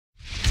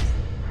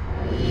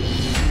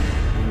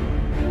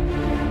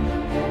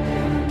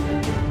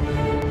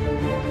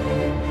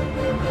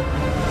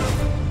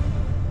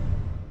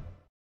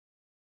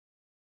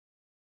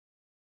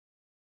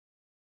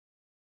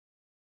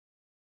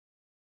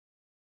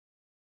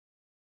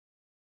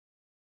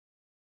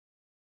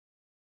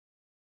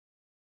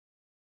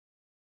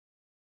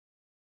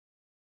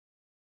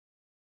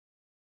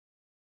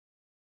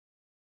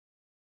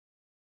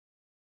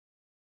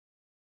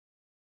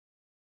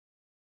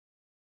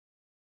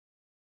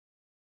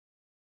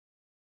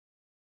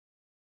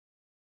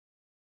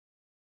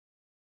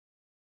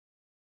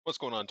What's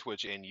going on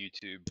Twitch and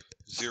YouTube?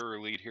 Zero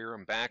Elite here.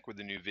 I'm back with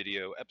a new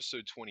video,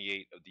 episode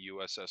 28 of the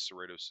U.S.S.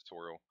 CERRITOS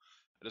tutorial.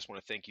 I just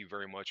want to thank you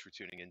very much for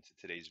tuning into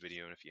today's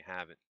video, and if you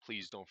haven't,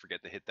 please don't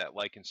forget to hit that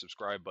like and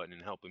subscribe button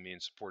and helping me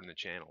in supporting the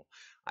channel.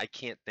 I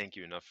can't thank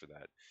you enough for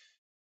that.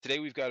 Today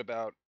we've got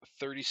about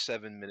a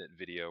 37-minute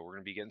video. We're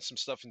going to be getting some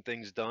stuff and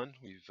things done.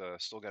 We've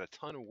still got a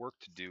ton of work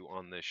to do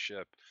on this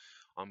ship,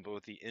 on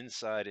both the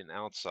inside and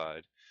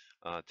outside.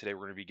 Today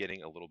we're going to be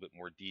getting a little bit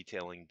more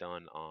detailing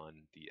done on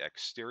the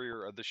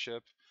exterior of the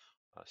ship,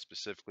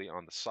 specifically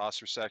on the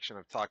saucer section.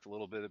 I've talked a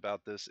little bit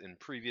about this in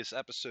previous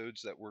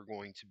episodes that we're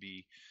going to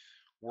be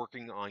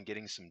working on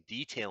getting some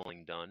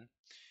detailing done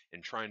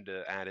and trying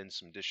to add in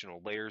some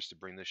additional layers to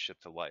bring this ship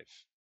to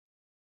life.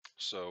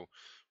 So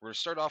we're going to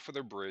start off with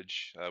our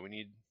bridge.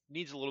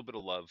 Needs a little bit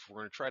of love. We're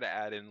going to try to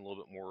add in a little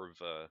bit more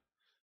of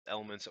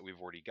elements that we've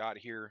already got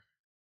here.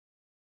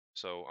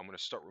 So I'm going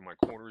to start with my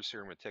corners here.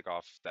 I'm going to take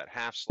off that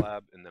half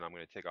slab, and then I'm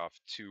going to take off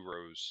 2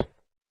 rows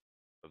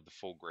of the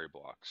full gray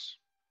blocks.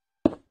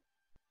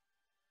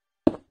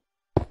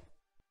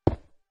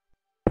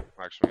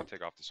 Actually, I'm going to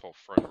take off this whole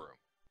front row,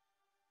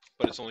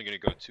 but it's only going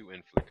to go 2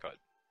 in for the cut.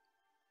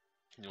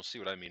 And you'll see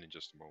what I mean in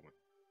just a moment.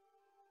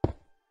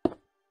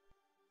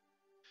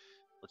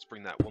 Let's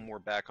bring that one more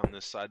back on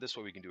this side. This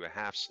way we can do a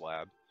half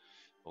slab.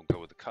 We'll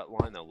go with the cut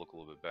line. That'll look a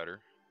little bit better.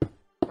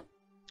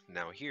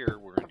 Now here,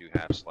 we're going to do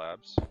half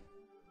slabs.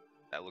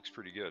 That looks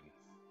pretty good.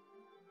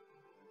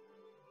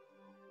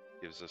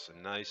 Gives us a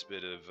nice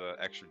bit of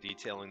extra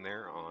detailing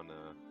there on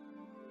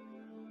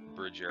the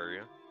bridge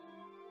area.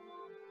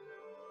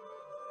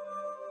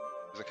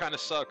 Because it kind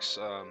of sucks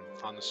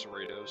on the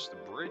CERRITOS.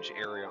 The bridge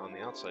area on the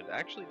outside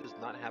actually does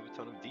not have a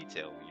ton of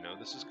detail. You know,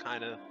 this is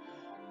kind of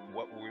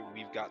what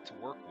we've got to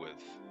work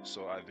with.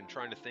 So I've been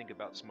trying to think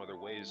about some other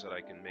ways that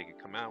I can make it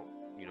come out,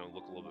 you know,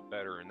 look a little bit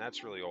better. And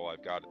that's really all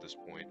I've got at this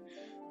point.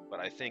 But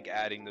I think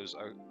adding those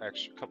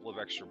couple of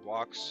extra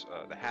blocks,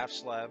 the half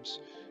slabs,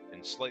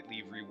 and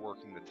slightly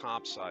reworking the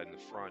top side and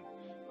the front,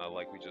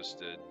 like we just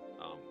did,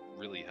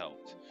 really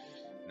helped.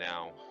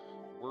 Now,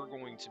 we're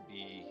going to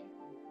be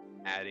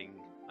adding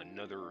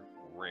another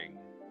ring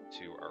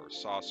to our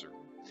saucer.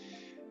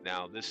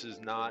 Now, this is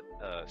not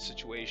a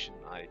situation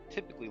I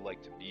typically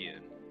like to be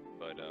in,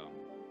 but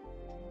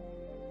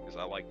because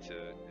I like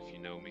to, if you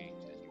know me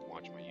and you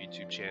watch my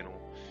YouTube channel,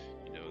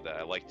 you know that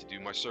I like to do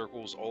my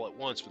circles all at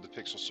once with the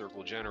pixel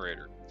circle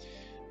generator.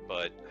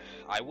 But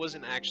I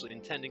wasn't actually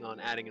intending on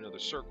adding another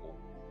circle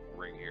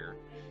ring here,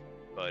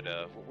 but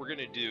what we're going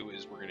to do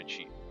is we're going to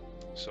cheat.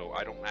 So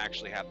I don't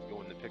actually have to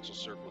go in the pixel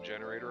circle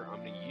generator. I'm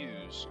going to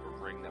use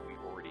a ring that we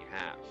already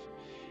have.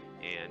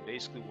 And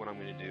basically what I'm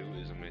going to do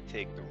is I'm going to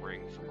take the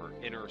ring from our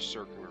inner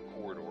circular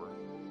corridor,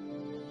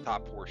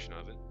 top portion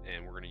of it,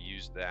 and we're going to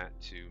use that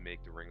to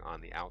make the ring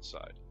on the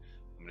outside.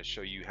 I'm going to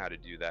show you how to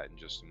do that in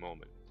just a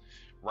moment.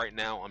 Right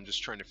now, I'm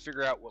just trying to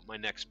figure out what my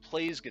next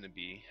play is going to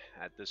be.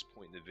 At this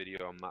point in the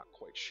video, I'm not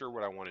quite sure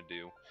what I want to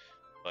do,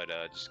 but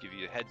just to give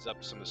you a heads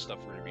up, some of the stuff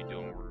we're going to be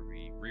doing, we're going to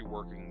be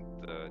reworking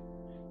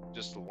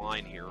just the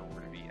line here.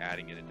 We're going to be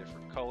adding in a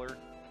different color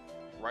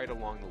right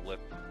along the lip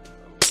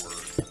of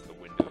where the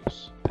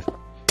windows.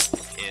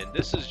 And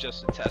this is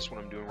just a test what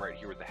I'm doing right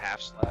here with the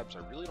half slabs.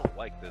 I really don't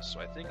like this,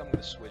 so I think I'm going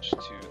to switch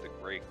to the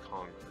gray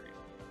concrete.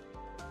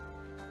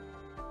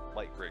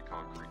 Light gray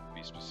concrete, to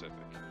be specific.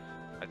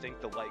 I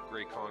think the light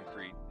gray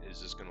concrete is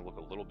just going to look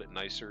a little bit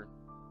nicer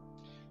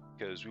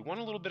because we want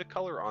a little bit of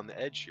color on the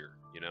edge here.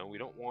 You know, we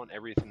don't want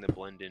everything to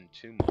blend in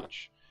too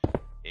much.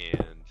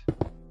 And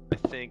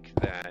I think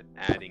that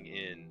adding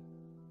in,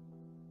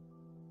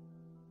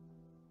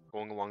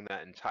 going along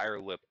that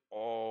entire lip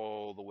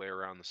all the way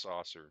around the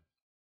saucer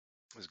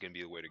is going to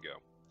be the way to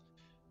go.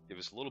 Give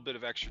us a little bit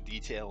of extra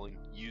detailing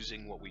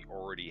using what we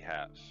already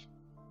have.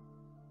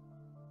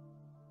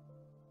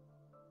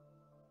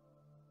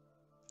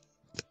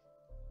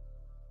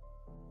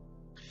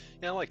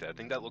 Yeah, I like that. I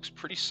think that looks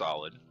pretty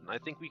solid, and I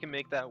think we can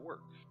make that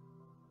work.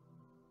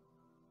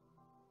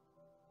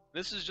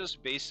 This is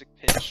just basic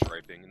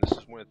pinstriping, and this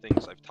is one of the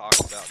things I've talked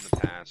about in the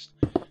past.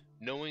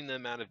 Knowing the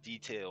amount of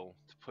detail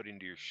to put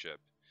into your ship,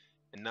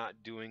 and not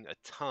doing a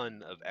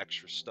ton of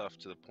extra stuff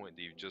to the point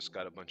that you've just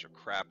got a bunch of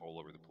crap all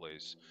over the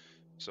place.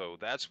 So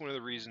that's one of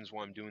the reasons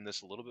why I'm doing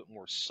this a little bit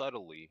more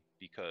subtly,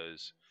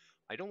 because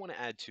I don't want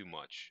to add too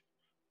much.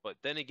 But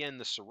then again,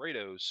 the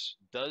CERRITOS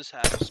does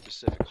have a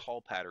specific hull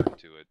pattern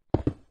to it.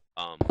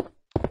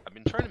 I've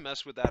been trying to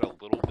mess with that a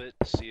little bit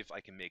to see if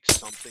I can make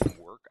something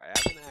work. I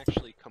haven't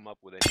actually come up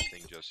with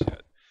anything just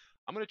yet.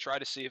 I'm going to try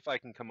to see if I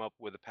can come up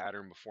with a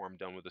pattern before I'm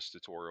done with this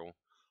tutorial.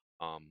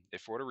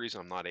 If for whatever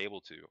reason I'm not able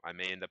to, I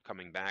may end up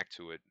coming back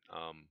to it,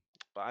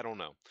 but I don't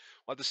know.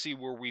 We'll have to see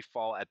where we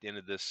fall at the end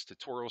of this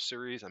tutorial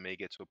series. I may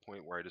get to a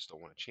point where I just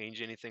don't want to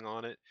change anything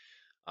on it,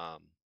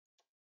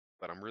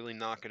 but I'm really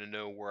not going to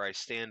know where I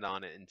stand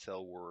on it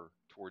until we're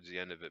towards the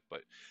end of it.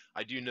 But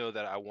I do know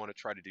that I want to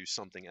try to do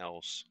something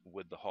else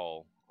with the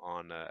hull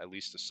on at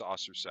least the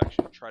saucer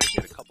section, try to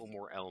get a couple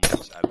more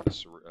elements out of the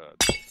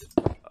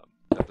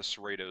that the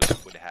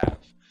CERRITOS would have.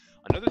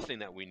 Another thing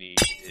that we need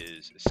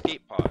is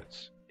escape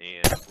pods,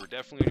 and we're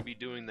definitely going to be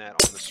doing that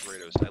on the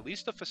CERRITOS, at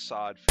least a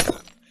facade for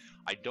them.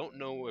 I don't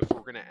know if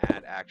we're going to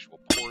add actual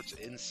ports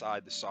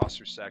inside the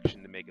saucer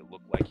section to make it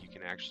look like you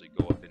can actually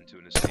go up into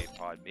an escape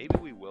pod. Maybe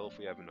we will if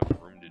we have enough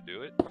room to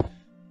do it,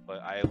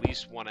 but I at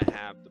least want to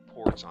have the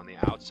ports on the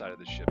outside of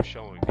the ship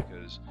showing,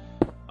 because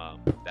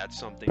that's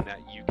something that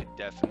you can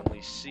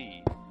definitely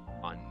see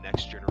on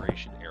next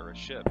generation era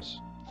ships.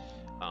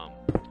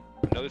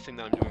 Another thing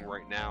that I'm doing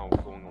right now,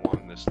 going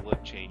along this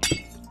lip,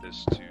 changing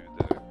this to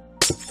the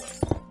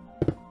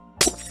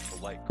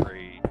light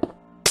gray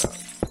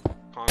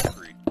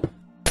concrete,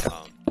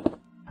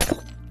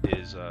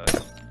 is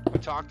we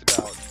talked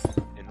about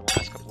in the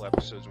last couple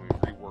episodes when we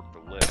reworked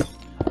the lip,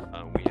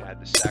 we had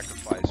to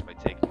sacrifice by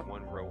taking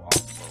one row off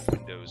of our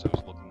windows that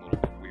was looking a little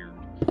bit weird.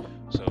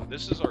 So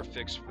this is our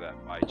fix for that.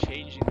 By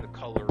changing the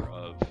color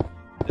of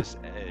this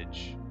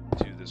edge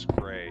to this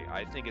gray,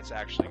 I think it's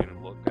actually going to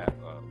look a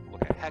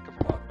heck of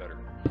a lot better.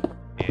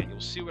 And you'll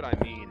see what I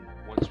mean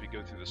once we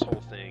go through this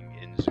whole thing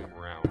and zoom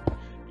around.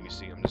 You can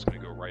see I'm just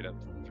going to go right up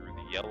through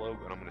the yellow,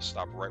 and I'm going to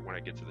stop right when I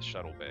get to the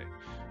shuttle bay.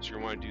 So you're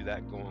going to want to do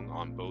that going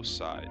on both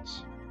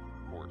sides,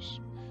 of course.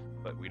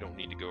 But we don't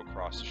need to go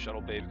across the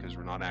shuttle bay because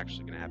we're not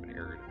actually going to have an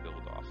area to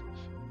build off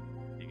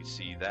of. You can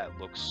see that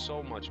looks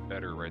so much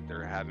better right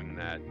there, having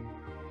that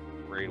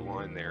gray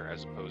line there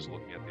as opposed to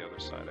looking at the other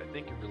side. I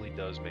think it really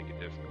does make a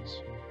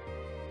difference.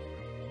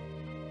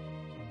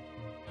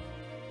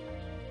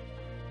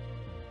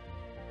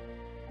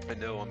 I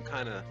know I'm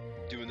kind of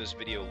doing this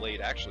video late,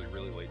 actually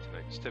really late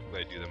tonight, because typically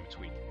I do them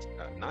between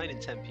 9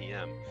 and 10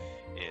 p.m.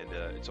 and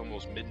it's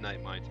almost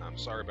midnight my time.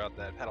 Sorry about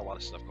that. I've had a lot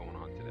of stuff going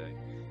on today,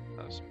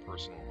 some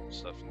personal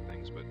stuff and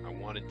things, but I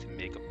wanted to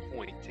make a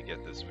point to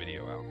get this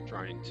video out. I'm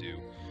trying to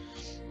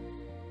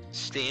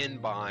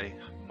stand by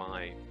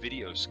my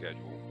video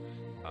schedule.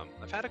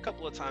 I've had a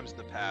couple of times in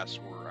the past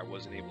where I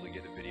wasn't able to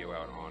get a video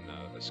out on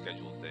a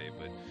scheduled day,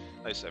 but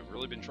like I said, I've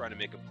really been trying to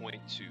make a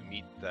point to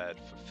meet that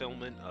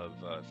fulfillment of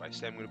if I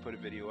say I'm going to put a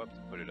video up,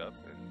 to put it up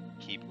and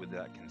keep with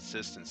that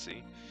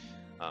consistency.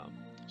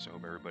 So I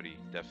hope everybody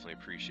definitely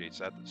appreciates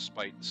that.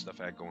 Despite the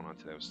stuff I had going on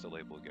today, I was still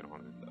able to get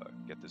on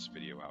and get this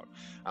video out.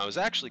 I was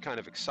actually kind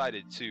of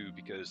excited too,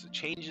 because the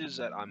changes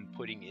that I'm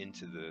putting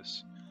into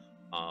this,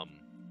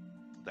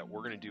 that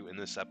we're going to do in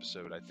this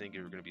episode, I think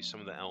are going to be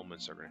some of the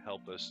elements that are going to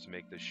help us to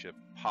make this ship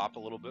pop a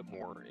little bit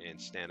more and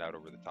stand out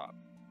over the top.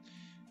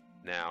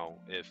 Now,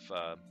 if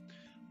I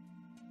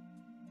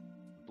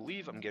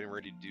believe I'm getting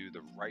ready to do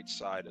the right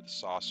side of the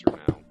saucer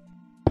now.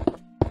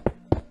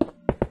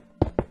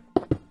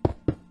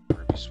 We're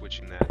going to be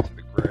switching that to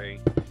the gray.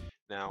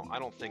 Now, I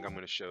don't think I'm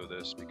going to show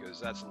this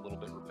because that's a little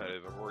bit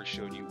repetitive. I've already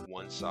showed you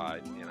one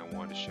side, and I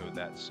wanted to show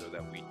that so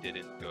that we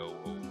didn't go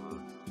over.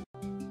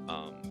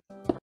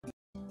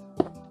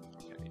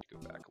 Okay, I need to go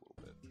back a little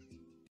bit,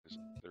 because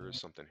there is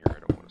something here I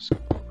don't want to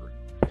skip over.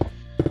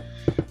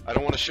 I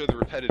don't want to show the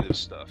repetitive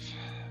stuff,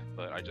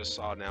 but I just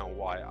saw now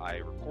why I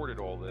recorded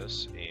all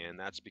this, and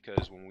that's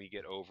because when we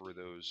get over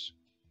those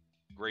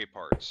gray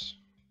parts,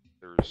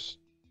 there's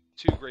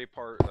two gray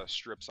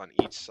strips on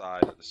each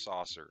side of the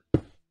saucer.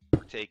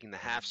 We're taking the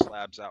half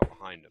slabs out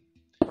behind them.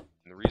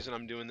 And the reason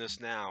I'm doing this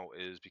now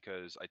is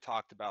because I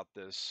talked about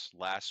this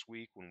last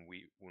week when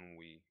we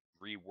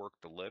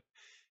reworked the lip.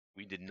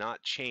 We did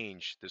not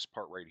change this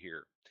part right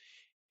here.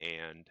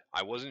 And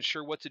I wasn't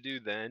sure what to do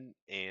then,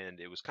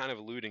 and it was kind of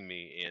eluding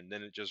me, and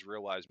then it just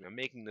realized I'm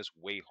making this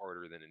way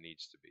harder than it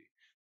needs to be.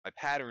 My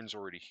pattern's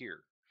already here.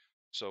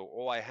 So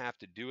all I have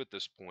to do at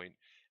this point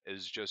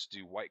is just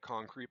do white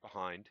concrete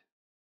behind,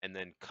 and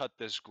then cut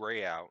this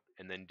gray out,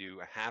 and then do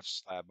a half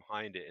slab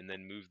behind it, and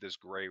then move this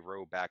gray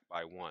row back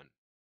by one.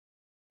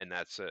 And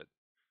that's it.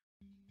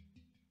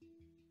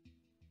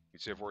 You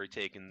see I've already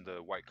taken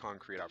the white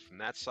concrete out from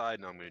that side,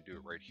 and I'm going to do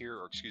it right here,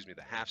 or excuse me,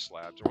 the half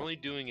slabs. I'm only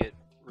doing it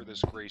where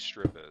this gray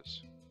strip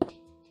is.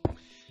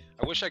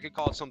 I wish I could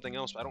call it something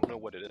else, but I don't know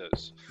what it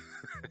is.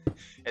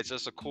 It's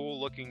just a cool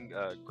looking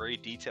gray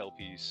detail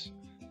piece,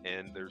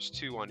 and there's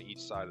two on each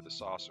side of the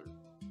saucer.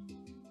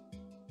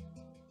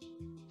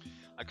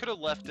 I could have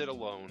left it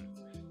alone,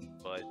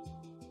 but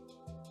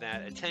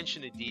that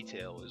attention to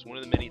detail is one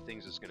of the many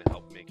things that's going to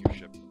help make your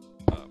ship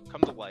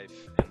come to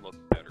life and look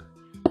better.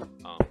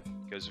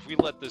 Because if we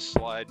let this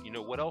slide, you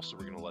know, what else are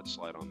we going to let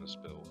slide on this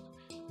build?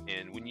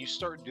 And when you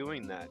start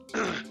doing that,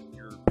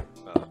 your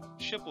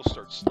ship will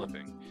start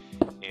slipping,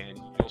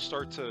 and you'll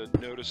start to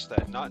notice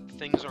that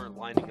things aren't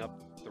lining up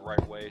the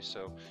right way.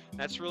 So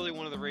that's really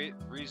one of the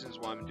reasons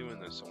why I'm doing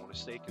this. I want to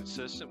stay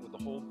consistent with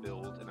the whole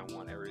build, and I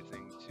want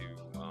everything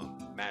to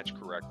match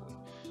correctly.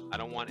 I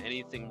don't want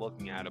anything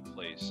looking out of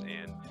place,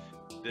 and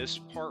this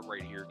part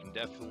right here can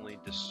definitely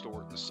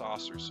distort the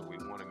saucer, so we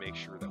want to make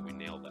sure that we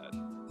nail that.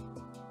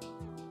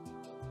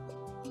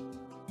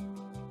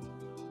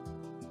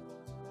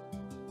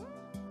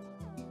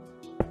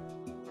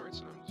 Alright,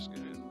 so I'm just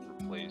going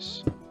to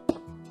replace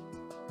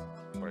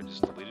what I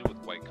just deleted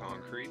with white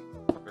concrete.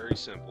 Very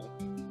simple.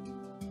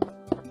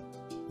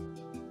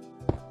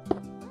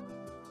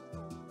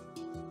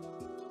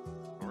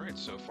 Alright,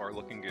 so far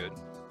looking good.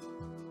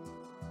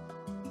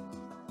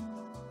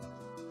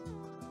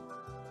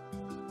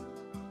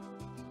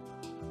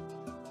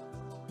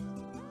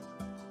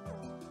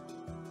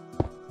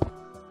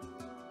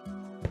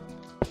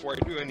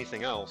 before I do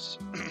anything else,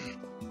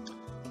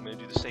 I'm going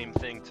to do the same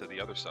thing to the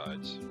other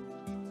sides.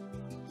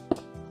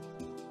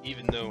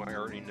 Even though I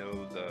already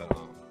know the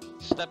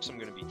steps I'm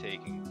going to be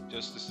taking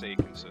just to stay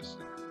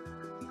consistent.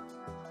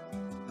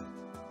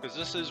 Because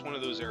this is one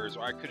of those areas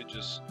where I could have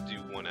just do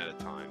one at a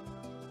time,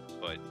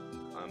 but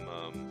I'm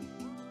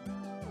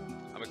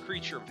a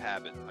creature of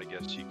habit, I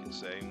guess you can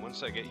say. And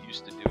once I get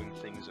used to doing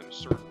things in a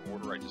certain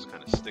order, I just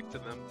kind of stick to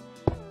them.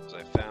 Because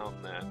I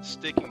found that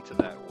sticking to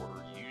that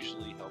order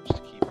usually helps to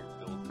keep your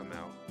build come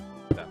out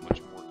that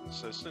much more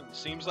consistent. It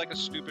seems like a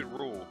stupid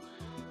rule,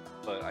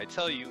 but I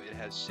tell you, it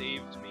has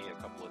saved me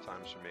a couple of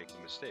times from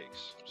making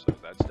mistakes. So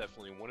that's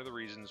definitely one of the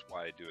reasons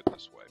why I do it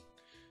this way.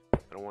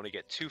 I don't want to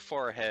get too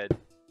far ahead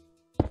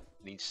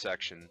in each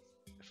section.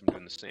 If I'm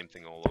doing the same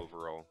thing all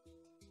over, I'll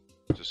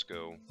just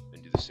go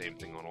and do the same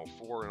thing on all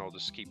four, and I'll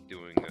just keep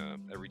doing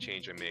every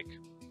change I make.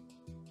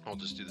 I'll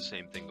just do the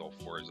same thing to all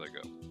four as I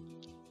go.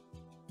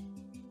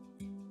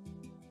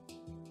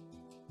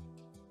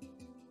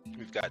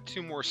 We've got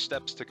 2 more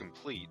steps to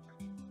complete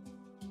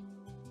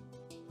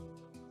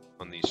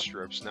on these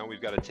strips. Now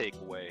we've got to take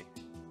away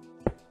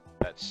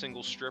that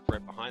single strip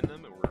right behind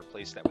them, and we're going to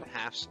replace that with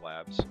half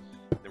slabs.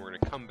 Then we're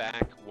going to come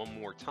back one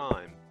more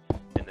time,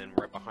 and then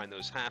right behind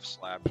those half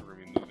slabs, we're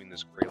going to be moving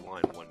this gray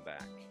line one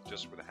back,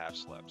 just where the half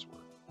slabs were.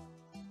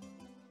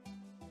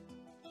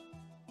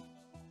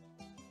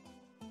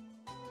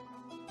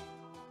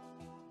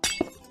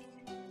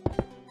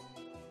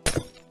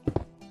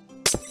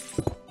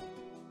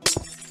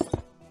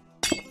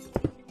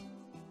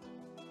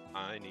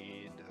 I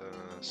need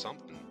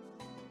something.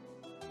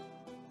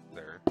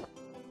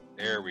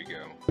 There we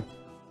go.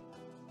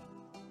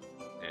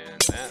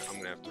 And that I'm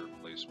going to have to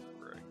replace with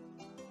gray.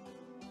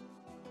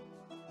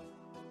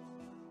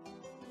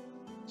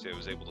 See, I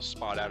was able to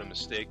spot out a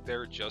mistake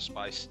there just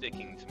by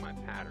sticking to my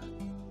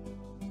pattern.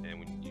 And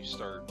when you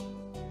start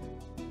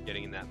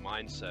getting in that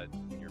mindset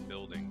when you're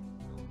building,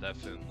 it'll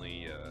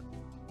definitely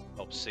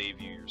help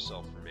save you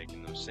yourself from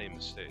making those same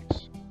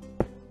mistakes.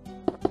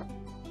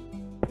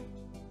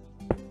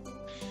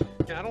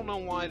 Yeah, I don't know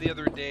why the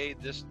other day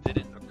this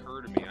didn't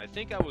occur to me. I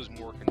think I was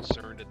more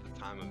concerned at the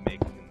time of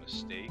making a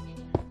mistake,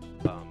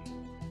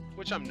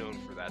 which I'm known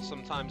for that.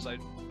 Sometimes I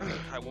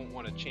won't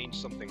want to change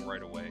something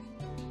right away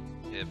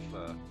if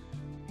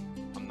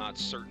I'm not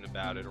certain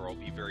about it, or I'll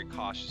be very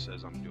cautious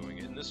as I'm doing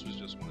it, and this was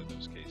just one of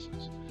those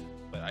cases.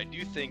 But I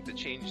do think the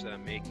change that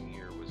I'm making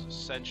here was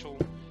essential.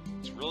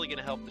 It's really going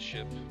to help the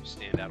ship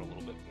stand out a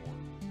little bit more,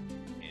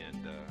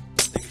 and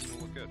I think it's going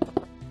to look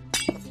good.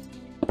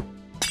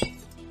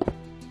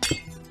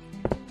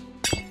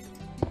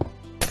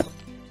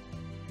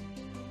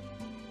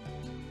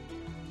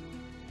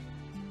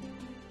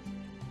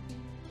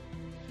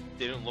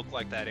 Didn't look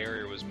like that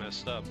area was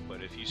messed up,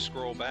 but if you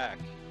scroll back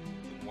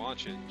and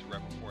watch it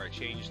right before I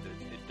changed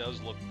it, it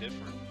does look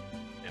different,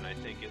 and I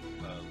think it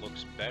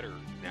looks better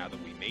now that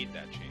we made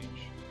that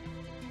change.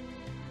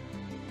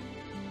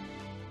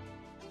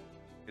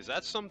 Because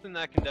that's something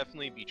that can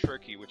definitely be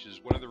tricky, which is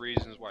one of the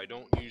reasons why I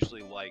don't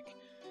usually like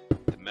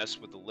to mess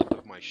with the lip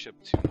of my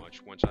ship too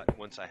much once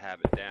I have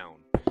it down.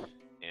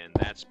 And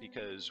that's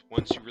because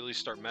once you really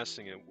start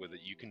messing with it,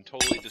 you can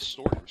totally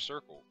distort your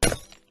circle.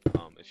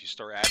 If you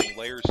start adding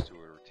layers to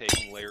it or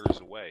taking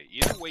layers away.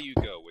 Either way you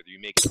go, whether you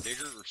make it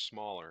bigger or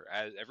smaller,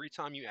 every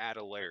time you add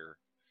a layer,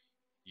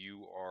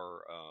 you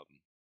are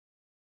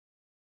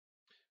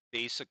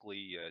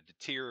basically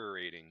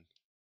deteriorating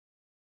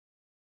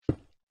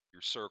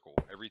your circle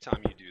every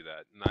time you do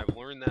that. And I've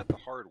learned that the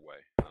hard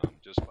way,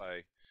 just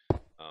by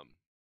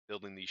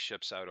building these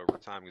ships out over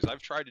time. Because I've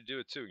tried to do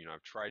it too. You know,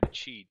 I've tried to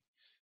cheat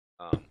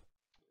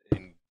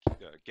and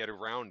get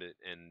around it,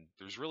 and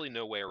there's really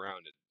no way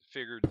around it.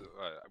 Figured the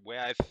way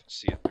I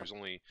see it, there's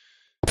only,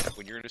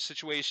 when you're in a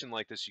situation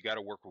like this, you got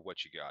to work with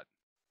what you got,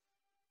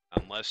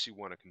 unless you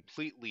want to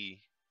completely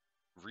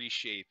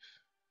reshape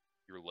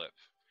your lip,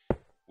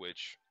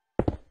 which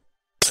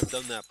I've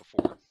done that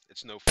before.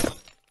 It's no fun,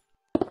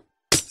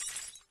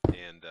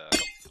 and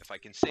if I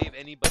can save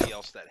anybody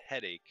else that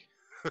headache,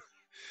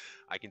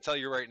 I can tell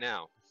you right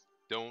now,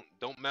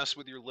 don't mess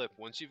with your lip.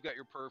 Once you've got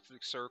your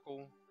perfect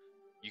circle,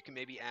 you can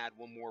maybe add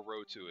one more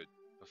row to it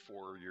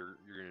before you're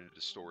going to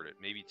distort it,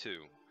 maybe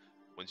 2.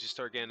 Once you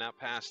start getting out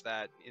past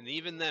that, and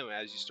even then,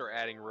 as you start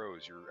adding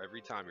rows,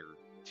 every time you're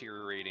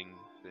deteriorating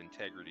the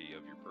integrity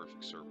of your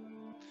perfect circle,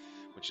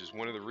 which is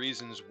one of the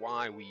reasons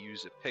why we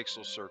use a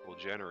pixel circle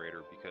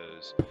generator,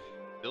 because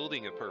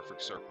building a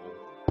perfect circle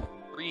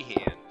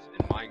freehand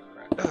in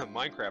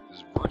Minecraft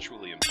is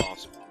virtually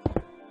impossible.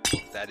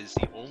 That is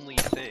the only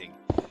thing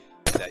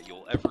that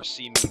you'll ever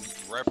see me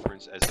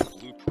reference as a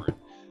blueprint.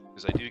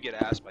 Because I do get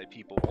asked by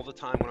people all the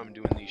time when I'm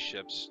doing these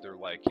ships, they're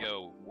like,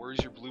 yo,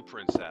 where's your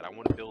blueprints at? I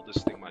want to build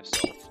this thing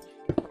myself.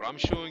 What I'm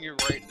showing you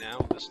right now,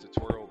 this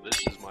tutorial, this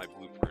is my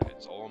blueprint.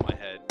 It's all in my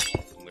head.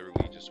 I'm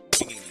literally just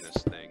winging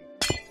this thing,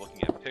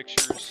 looking at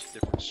pictures,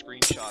 different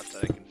screenshots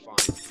that I can find,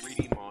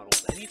 3D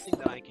models, anything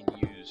that I can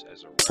use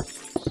as a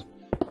reference to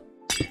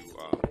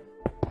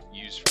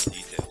use for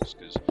details.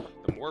 Because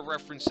the more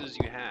references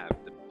you have,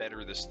 the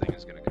better this thing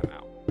is going to come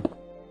out.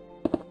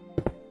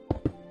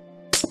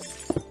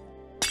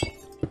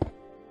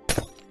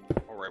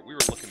 Alright, we were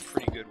looking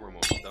pretty good. We're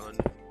almost done.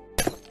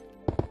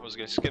 I was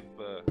going to skip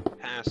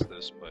past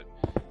this, but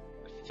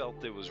I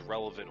felt it was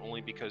relevant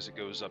only because it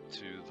goes up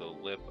to the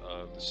lip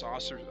of the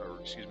saucer, or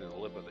excuse me,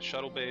 the lip of the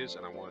shuttle bays,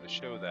 and I wanted to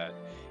show that,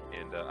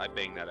 and I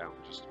banged that out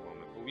in just a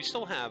moment. But we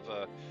still have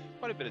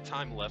quite a bit of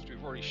time left.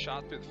 We've already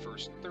shot through the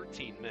first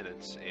 13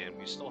 minutes, and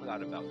we still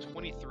got about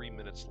 23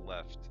 minutes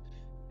left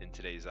in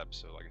today's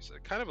episode. Like I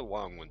said, kind of a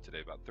long one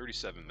today, about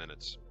 37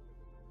 minutes.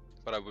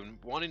 But I've been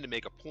wanting to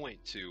make a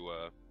point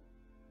to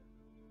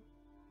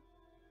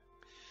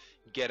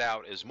get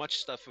out as much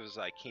stuff as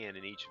I can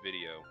in each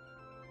video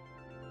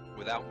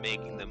without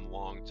making them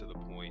long to the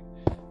point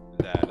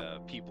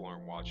that people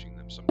aren't watching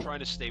them. So I'm trying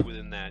to stay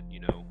within that,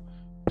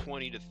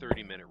 20 to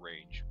 30 minute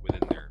range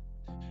within there.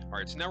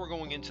 Alright, so now we're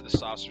going into the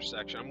saucer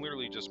section. I'm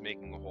literally just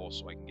making a hole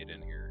so I can get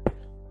in here.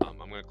 I'm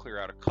going to clear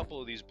out a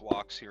couple of these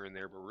blocks here and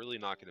there, but really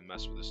not going to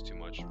mess with this too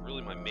much.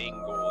 Really my main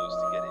goal is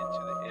to get into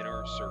the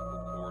inner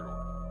circle corridor.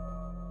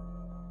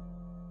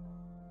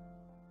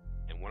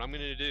 And what I'm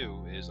going to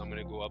do is I'm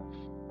going to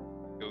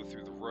go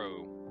through the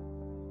row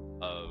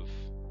of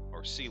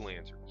our sea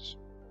lanterns.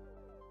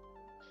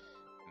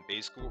 And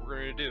basically what we're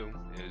going to do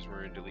is we're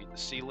going to delete the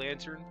sea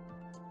lantern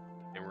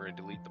and we're going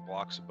to delete the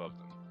blocks above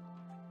them.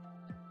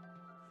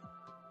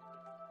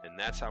 And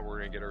that's how we're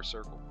going to get our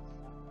circle.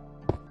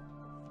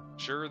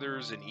 Sure,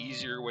 there's an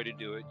easier way to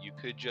do it. You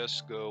could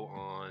just go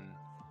on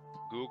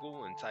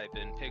Google and type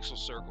in pixel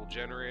circle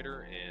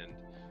generator and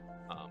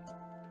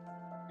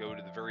go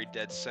to the very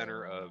dead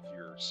center of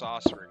your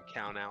saucer and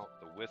count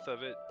out the width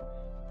of it.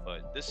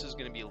 But this is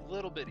going to be a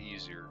little bit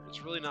easier.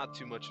 It's really not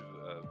too much of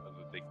a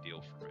big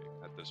deal for me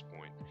at this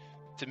point.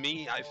 To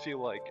me, I feel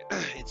like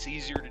it's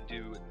easier to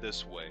do it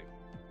this way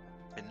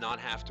and not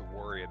have to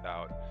worry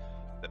about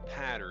the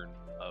pattern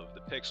of the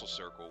pixel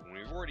circle when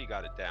we've already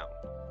got it down.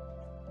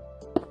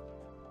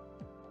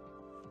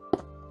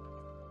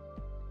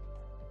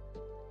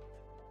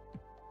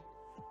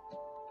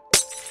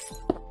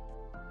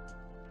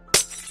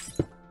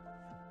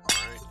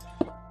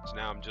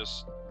 Now I'm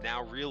just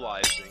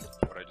realizing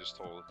what I just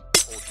told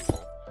you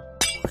all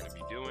we're going to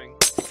be doing,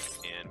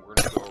 and we're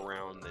going to go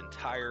around the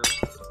entire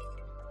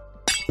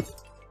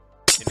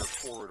inner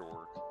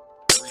corridor.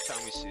 Every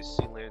time we see a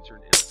sea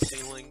lantern in the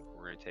ceiling,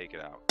 we're going to take it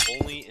out.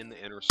 Only in the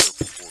inner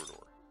circle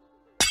corridor.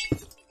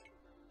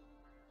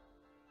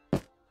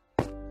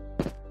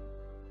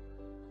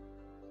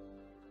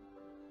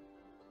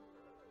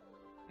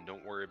 And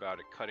don't worry about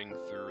it cutting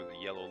through the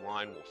yellow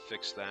line. We'll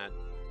fix that.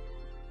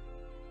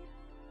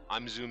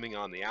 I'm zooming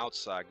on the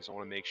outside because I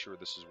want to make sure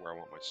this is where I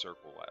want my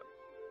circle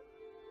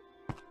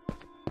at.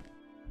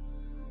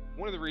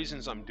 One of the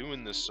reasons I'm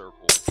doing this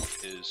circle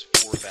is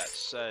for that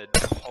said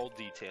hull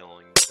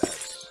detailing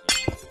that's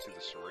unique to the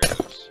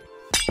CERRITOS.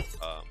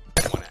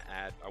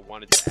 I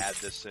wanted to add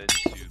this in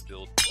to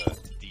build the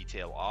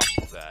detail off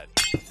of that,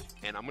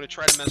 and I'm going to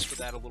try to mess with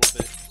that a little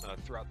bit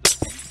throughout this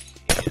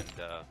week and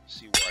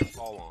see where I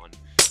fall on.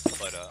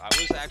 But I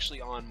was actually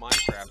on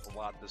Minecraft a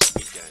lot this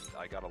weekend.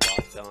 I got a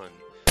lot done.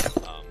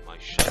 My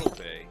shuttle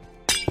bay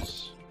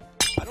is,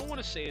 I don't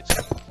want to say it's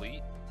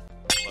complete,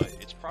 but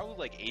it's probably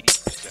like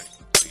 80%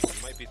 complete.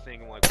 You might be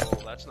thinking like,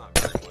 well, that's not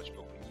very much,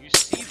 but when you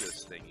see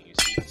this thing and you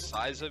see the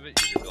size of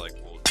it, you're going to be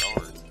like, well,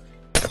 darn,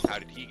 how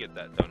did he get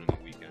that done in the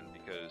weekend?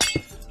 Because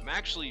I'm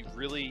actually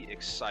really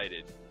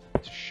excited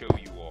to show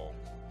you all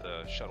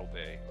the shuttle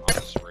bay on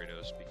the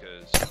CERRITOS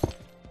because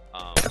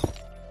I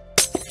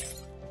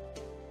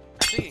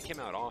think it came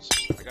out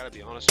awesome. I gotta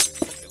be honest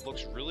with you. It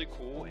looks really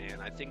cool,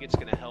 and I think it's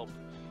gonna help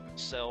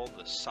sell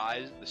the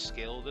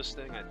scale of this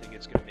thing. I think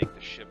it's gonna make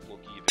the ship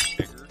look even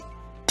bigger.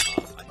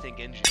 I think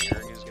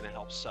engineering is gonna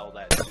help sell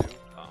that too.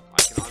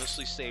 I can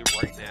honestly say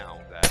right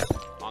now that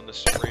on the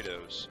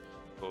CERRITOS,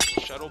 both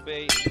the shuttle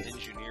bay and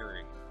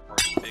engineering are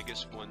the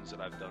biggest ones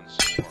that I've done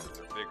so far.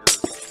 They're bigger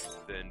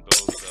than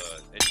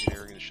both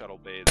engineering and the shuttle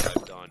bay that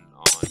I've done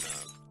on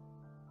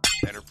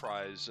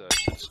Enterprise,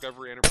 the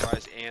Discovery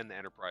Enterprise, and the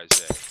Enterprise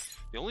A.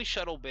 The only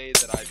shuttle bay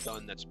that I've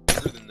done that's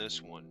bigger than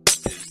this one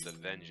is the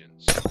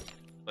Vengeance,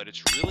 but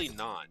it's really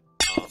not.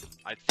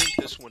 I think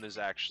this one is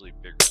actually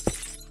bigger.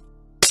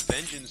 The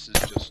Vengeance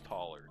is just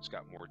taller. It's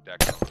got more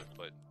decks on it,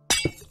 but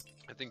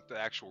I think the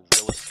actual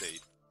real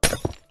estate,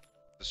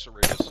 the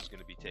CERRITOS is going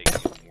to be taking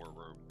up more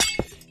room.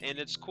 And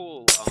it's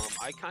cool.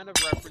 I kind of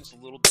reference a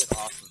little bit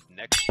off of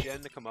Next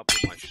Gen to come up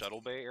with my shuttle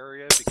bay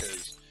area,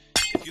 because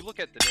if you look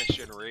at the Next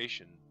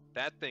Generation,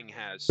 that thing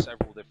has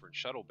several different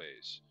shuttle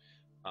bays.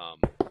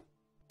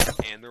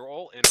 And they're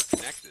all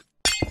interconnected,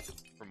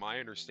 from my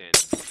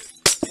understanding of it.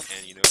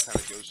 And, it kind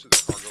of goes to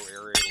the cargo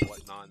area and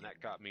whatnot, and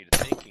that got me to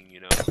thinking,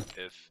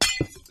 if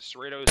the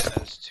CERRITOS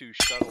has two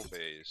shuttle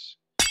bays,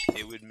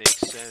 it would make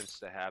sense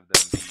to have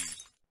them be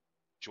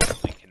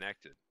jointly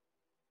connected,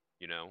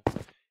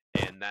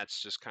 And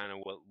that's just kind of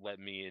what led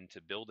me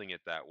into building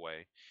it that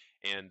way.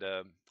 And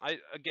I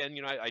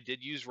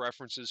did use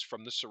references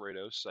from the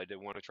CERRITOS. I did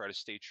want to try to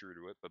stay true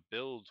to it, but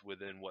build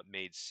within what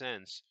made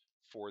sense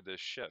for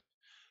this ship.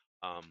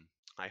 Um,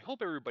 I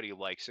hope everybody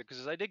likes it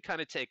because I did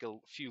kind of take a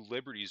few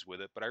liberties with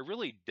it, but I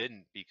really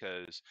didn't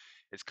because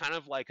it's kind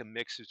of like a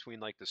mix between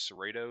like the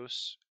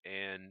Cerritos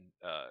and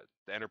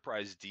the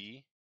Enterprise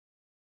D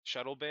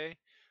shuttle bay,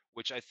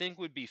 which I think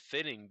would be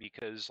fitting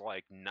because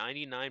like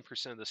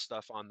 99% of the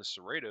stuff on the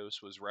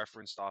Cerritos was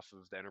referenced off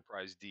of the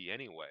Enterprise D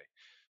anyway.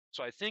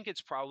 So I think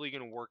it's probably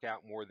going to work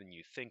out more than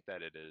you think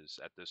that it is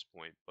at this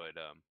point, but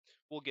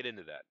we'll get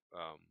into that.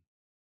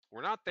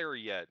 We're not there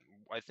yet.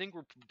 I think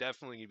we're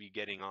definitely going to be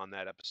getting on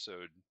that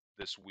episode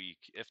this week.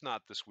 If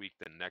not this week,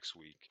 then next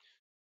week.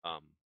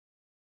 Um,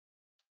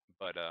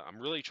 but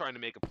I'm really trying to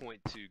make a point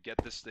to get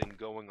this thing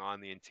going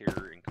on the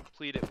interior and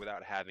complete it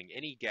without having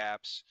any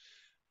gaps.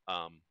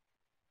 Um,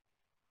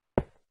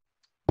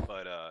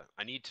 but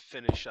I need to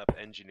finish up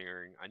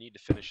engineering. I need to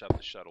finish up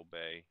the shuttle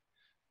bay.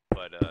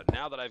 But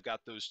now that I've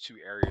got those two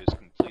areas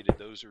completed,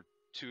 those are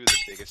two of the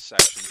biggest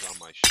sections on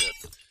my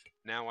ship.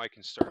 Now I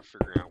can start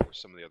figuring out where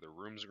some of the other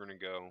rooms are going to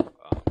go.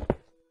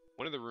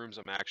 One of the rooms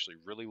I'm actually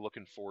really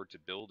looking forward to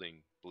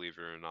building, believe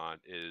it or not,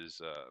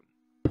 is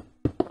the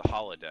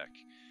holodeck.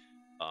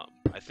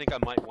 I think I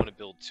might want to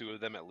build two of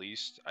them at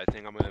least. I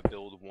think I'm going to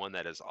build one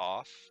that is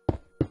off,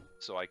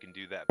 so I can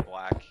do that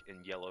black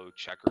and yellow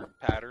checkered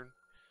pattern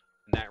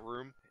in that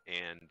room,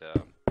 and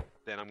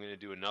then I'm going to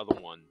do another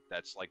one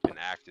that's like been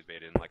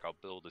activated, and like I'll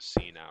build a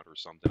scene out or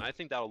something. I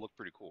think that'll look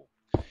pretty cool.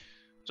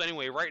 So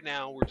anyway, right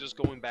now we're just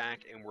going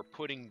back and we're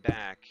putting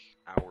back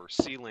our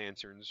sea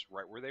lanterns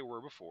right where they were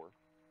before.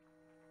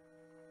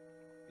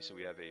 So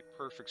we have a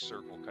perfect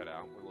circle cut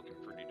out. We're looking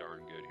pretty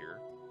darn good here.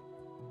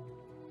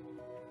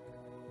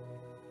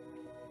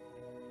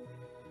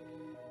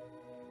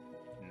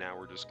 Now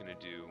we're just going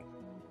to do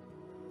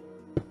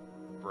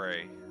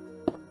gray.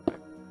 I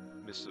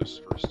missed those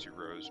first two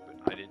rows,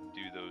 but I didn't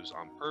do those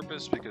on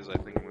purpose because I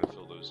think I'm going to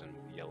fill those in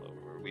with yellow,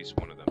 or at least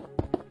one of them.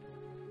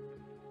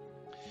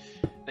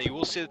 Now you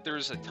will see that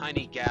there's a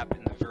tiny gap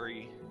in the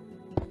very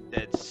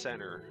dead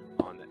center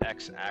on the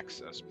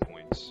x-axis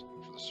points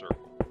for the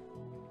circle.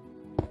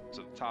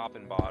 So the top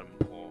and bottom,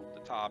 well,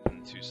 the top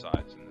and the two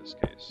sides in this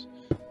case.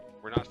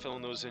 We're not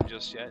filling those in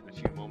just yet. In a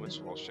few moments,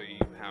 I'll show you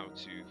how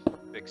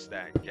to fix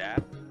that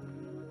gap.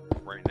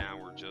 Right now,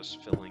 we're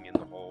just filling in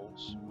the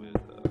holes with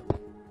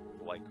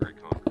light gray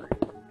concrete.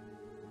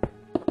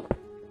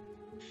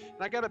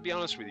 And I gotta be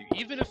honest with you,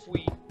 even if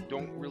we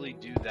don't really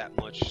do that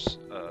much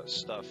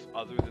stuff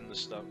other than the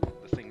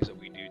things that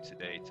we do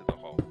today to the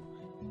hull,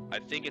 I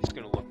think it's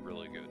gonna look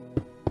really good.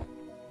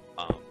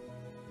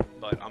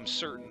 But I'm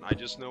certain, I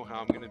just know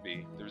how I'm going to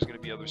be. There's going to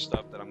be other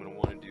stuff that I'm going to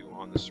want to do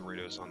on the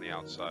Cerritos on the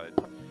outside.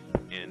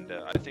 And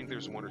I think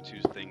there's one or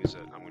two things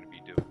that I'm going to be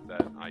doing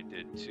that I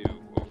did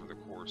too over the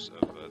course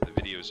of the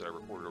videos that I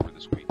recorded over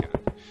this weekend.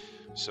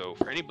 So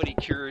for anybody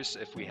curious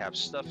if we have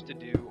stuff to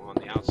do on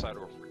the outside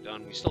or if we're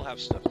done, we still have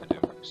stuff to do.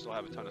 We still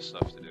have a ton of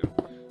stuff to do.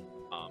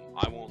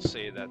 I won't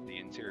say that the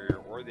interior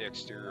or the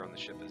exterior on the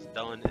ship is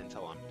done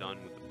until I'm done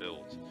with the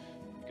build,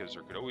 because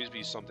there could always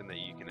be something that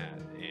you can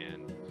add.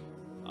 And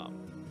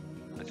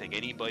I think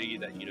anybody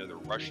that, you know, they're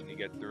rushing to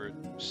get through it,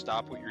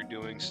 stop what you're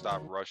doing,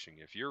 stop rushing.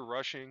 If you're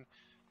rushing,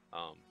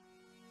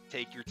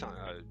 take your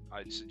time.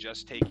 I'd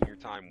suggest taking your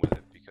time with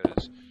it,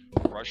 because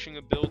rushing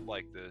a build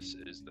like this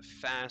is the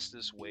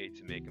fastest way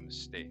to make a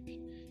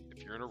mistake.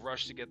 If you're in a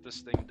rush to get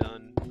this thing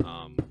done,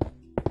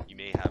 you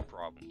may have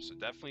problems. So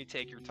definitely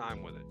take your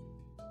time with it.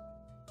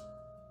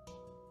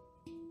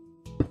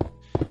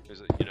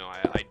 Because, you know,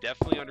 I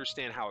definitely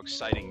understand how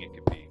exciting it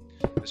could be.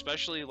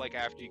 Especially like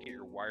after you get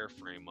your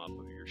wireframe up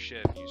of your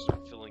ship, you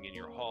start filling in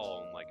your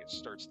hull and like it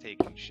starts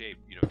taking shape.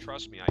 You know,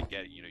 trust me, I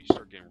get it. You know, you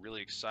start getting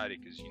really excited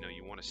because, you know,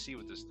 you want to see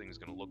what this thing is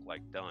going to look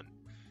like done.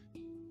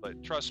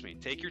 But trust me,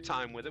 take your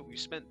time with it. We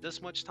spent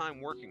this much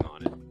time working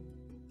on it,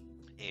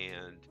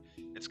 and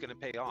it's going to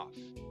pay off.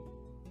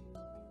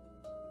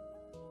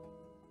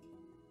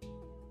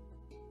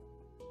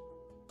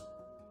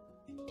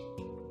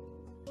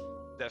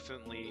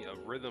 Definitely a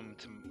rhythm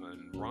to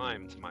and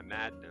rhyme to my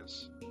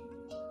madness.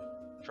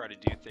 Try to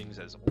do things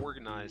as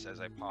organized as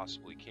I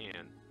possibly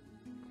can.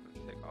 I'm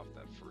going to take off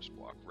that first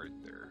block right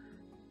there.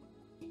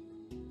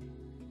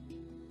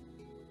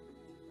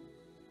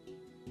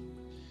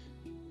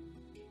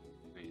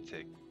 Let me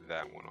take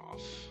that one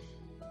off.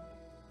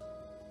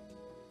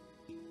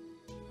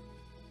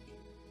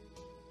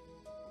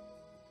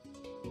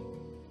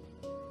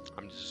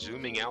 I'm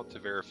zooming out to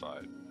verify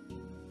it.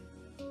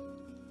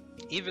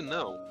 Even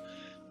though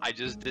I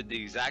just did the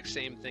exact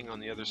same thing on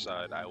the other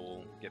side, I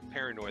will get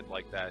paranoid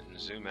like that and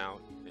zoom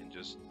out and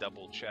just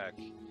double check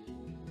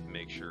to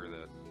make sure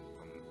that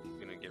I'm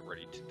going to get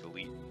ready to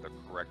delete the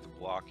correct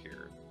block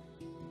here.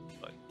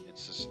 But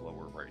it's this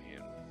lower right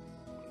hand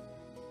one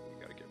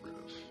we got to get rid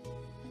of.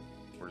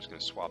 We're just going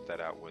to swap that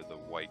out with a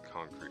white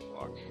concrete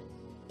block.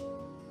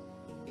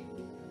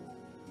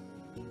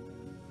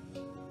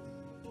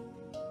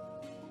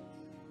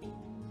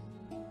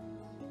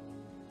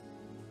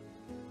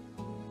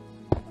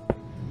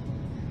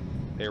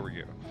 There we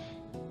go.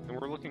 And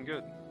we're looking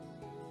good.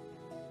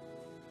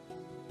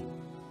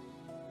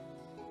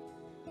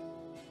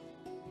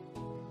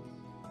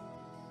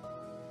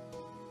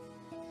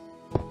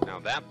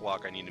 that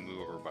block I need to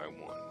move over by 1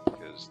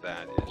 because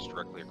that is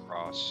directly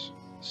across.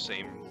 The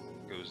same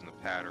goes in the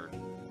pattern.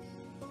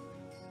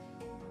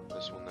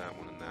 This one, that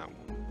one, and that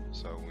one.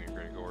 So we're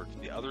going to go over to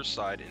the other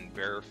side and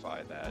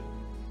verify that.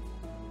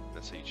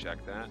 That's how you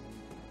check that.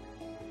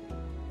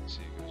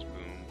 See, it goes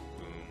boom,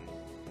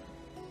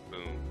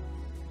 boom,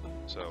 boom.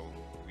 So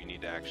we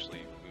need to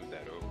actually move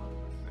that over,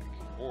 I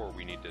think. Or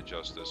we need to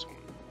adjust this one.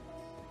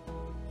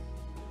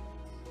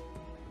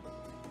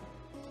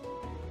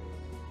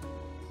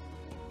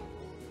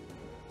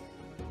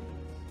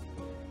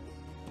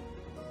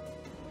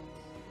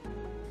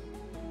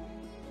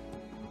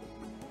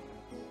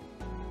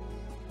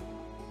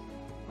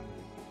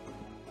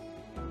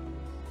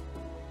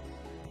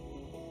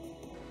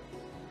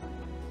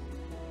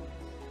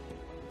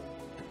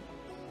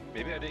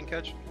 Maybe I didn't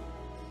catch it.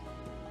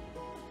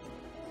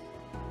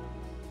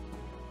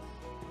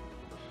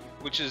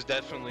 Which is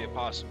definitely a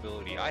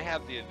possibility. I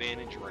have the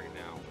advantage right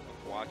now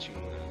of watching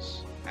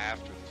this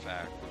after the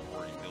fact of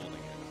already building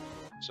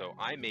it. So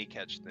I may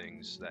catch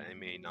things that I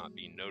may not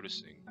be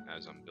noticing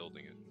as I'm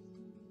building it.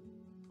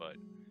 But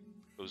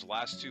those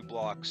last 2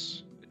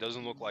 blocks, it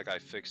doesn't look like I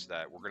fixed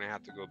that. We're going to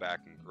have to go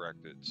back and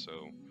correct it.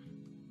 So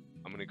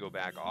I'm going to go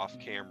back off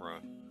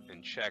camera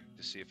and check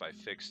to see if I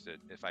fixed it.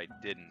 If I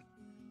didn't,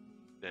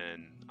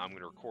 then I'm going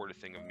to record a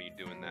thing of me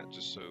doing that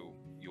just so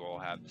you all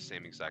have the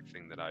same exact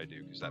thing that I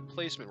do. Because that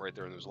placement right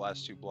there in those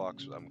last 2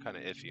 blocks, I'm kind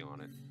of iffy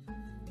on it.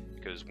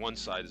 Because one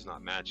side is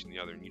not matching the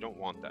other, and you don't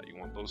want that. You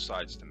want both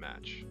sides to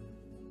match.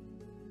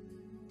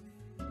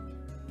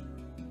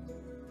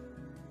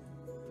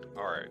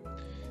 Alright.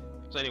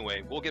 So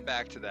anyway, we'll get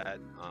back to that.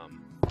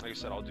 Like I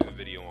said, I'll do a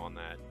video on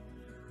that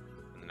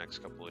in the next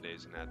couple of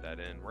days and add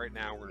that in. Right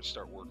now, we're going to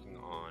start working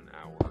on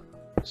our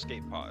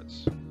escape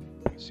pods.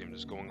 You can see I'm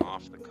just going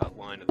off the cut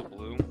line of the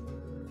blue,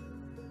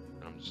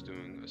 and I'm just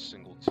doing a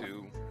single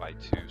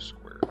 2x2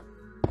 square.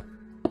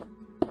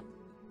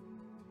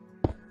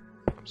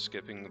 I'm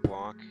skipping the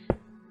block.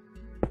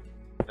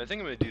 I think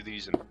I'm going to do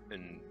these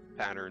in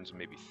patterns,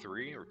 maybe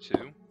 3 or 2.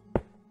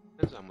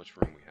 Depends how much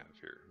room we have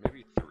here.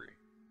 Maybe 3.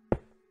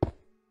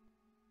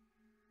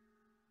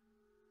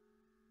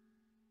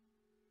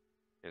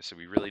 Yeah, so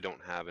we really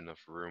don't have enough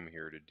room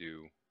here to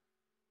do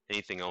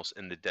anything else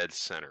in the dead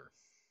center.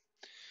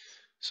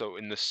 So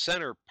in the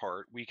center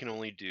part, we can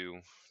only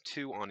do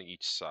 2 on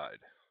each side.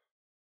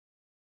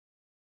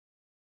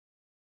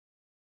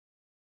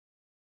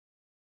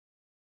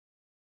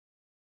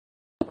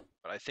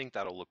 But I think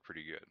that'll look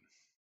pretty good.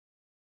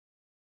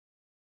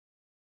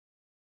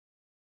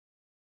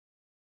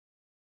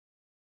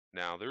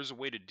 Now, there's a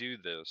way to do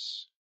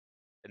this,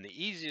 and the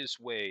easiest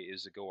way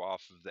is to go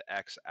off of the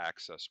X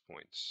access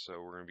points. So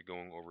we're going to be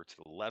going over to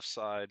the left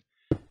side.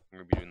 We're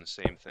going to be doing the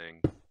same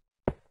thing.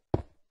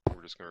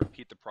 We're just going to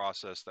repeat the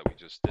process that we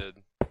just did.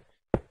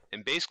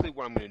 And basically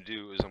what I'm going to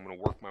do is I'm going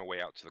to work my way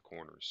out to the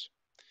corners.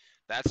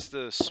 That's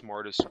the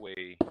smartest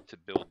way to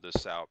build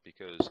this out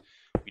because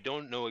we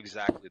don't know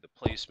exactly the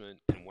placement,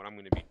 and what I'm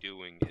going to be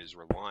doing is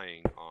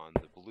relying on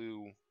the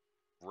blue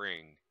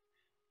ring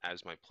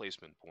as my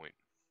placement point.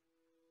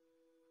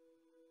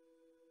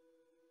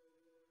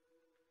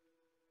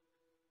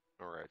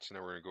 Alright, so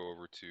now we're going to go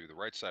over to the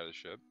right side of the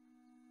ship.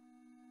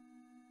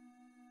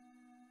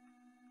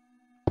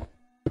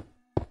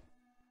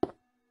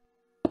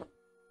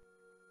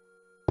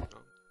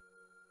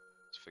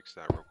 Let's fix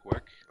that real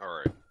quick.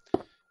 Alright,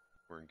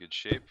 we're in good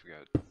shape. We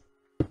got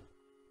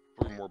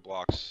 3 more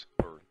blocks,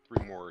 or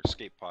 3 more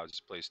escape pods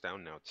placed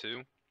down now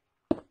too.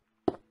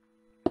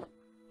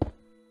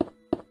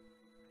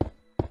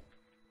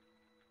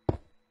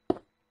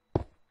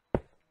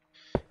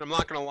 I'm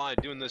not gonna lie,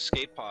 doing the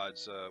escape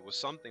pods was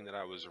something that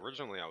I was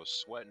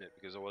sweating it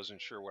because I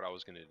wasn't sure what I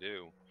was gonna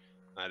do.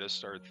 I just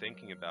started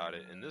thinking about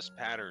it, and this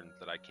pattern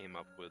that I came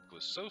up with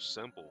was so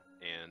simple,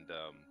 and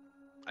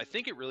I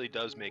think it really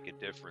does make a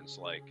difference.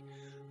 Like,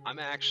 I'm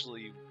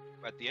actually,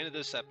 at the end of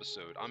this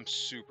episode, I'm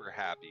super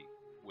happy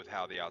with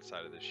how the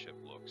outside of this ship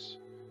looks.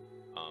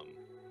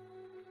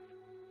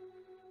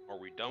 Are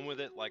we done with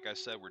it? Like I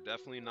said, we're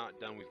definitely not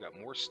done. We've got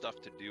more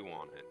stuff to do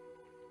on it.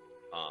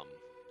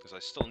 Because I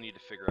still need to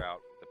figure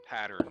out the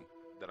pattern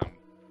that I'm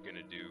going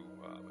to do,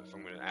 if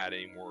I'm going to add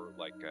any more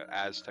like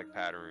Aztec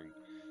patterning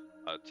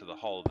to the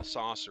hull of the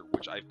saucer,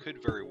 which I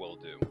could very well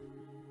do,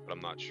 but I'm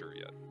not sure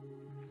yet.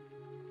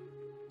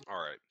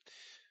 Alright,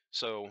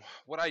 so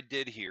what I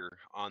did here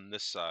on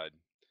this side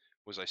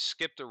was I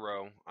skipped a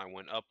row, I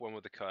went up 1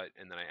 with a cut,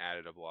 and then I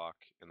added a block,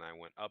 and I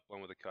went up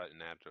 1 with a cut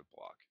and added a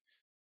block.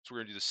 So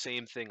we're going to do the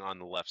same thing on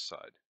the left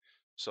side.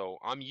 So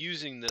I'm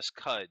using this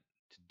cut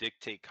to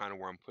dictate kind of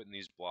where I'm putting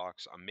these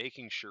blocks. I'm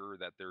making sure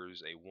that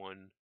there's a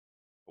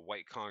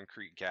white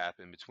concrete gap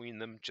in between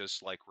them,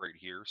 just like right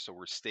here. So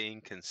we're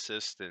staying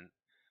consistent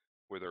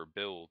with our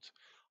build.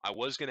 I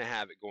was going to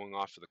have it going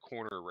off of the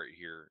corner right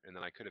here, and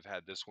then I could have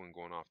had this one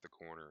going off the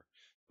corner,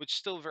 which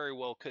still very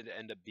well could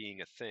end up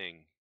being a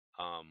thing.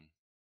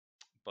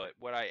 But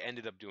what I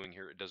ended up doing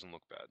here, it doesn't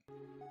look bad.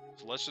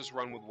 So let's just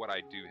run with what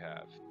I do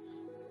have.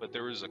 But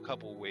there was a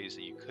couple ways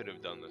that you could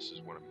have done this is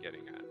what I'm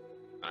getting at.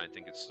 And I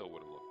think it still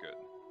would have looked good.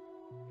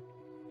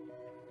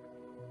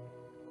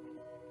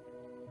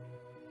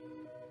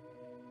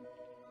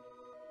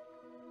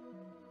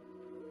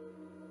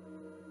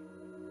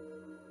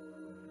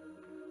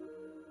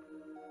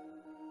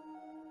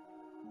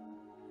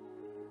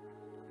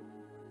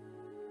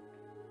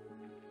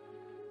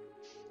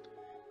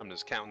 I'm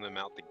just counting them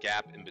out, the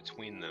gap in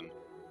between them,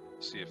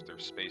 see if they're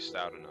spaced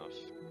out enough.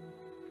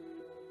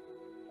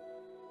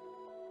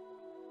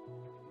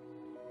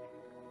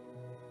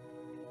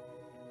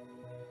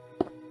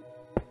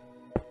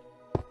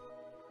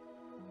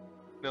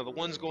 Now the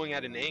ones going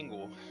at an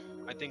angle,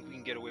 I think we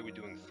can get away with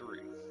doing 3.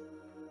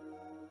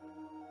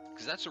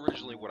 Because that's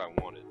originally what I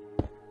wanted.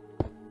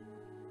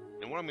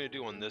 And what I'm going to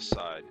do on this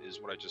side is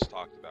what I just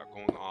talked about,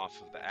 going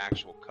off of the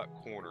actual cut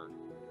corner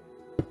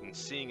and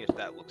seeing if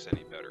that looks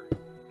any better.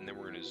 And then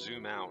we're going to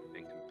zoom out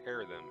and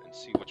compare them and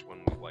see which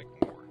one we like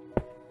more.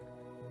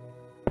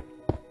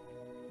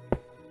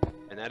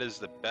 And that is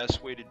the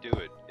best way to do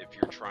it if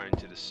you're trying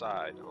to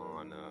decide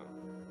on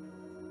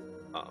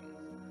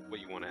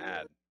what you want to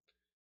add.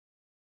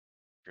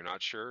 If you're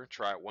not sure,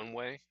 try it one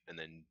way and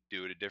then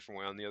do it a different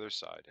way on the other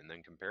side and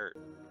then compare it.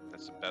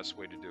 That's the best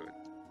way to do it.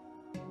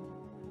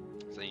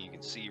 So then you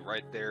can see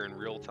right there in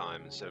real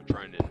time instead of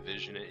trying to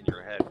envision it in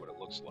your head what it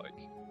looks like.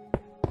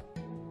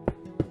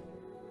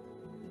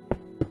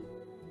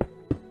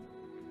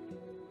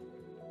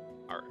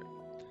 Alright.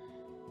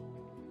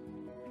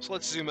 So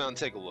let's zoom out and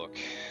take a look.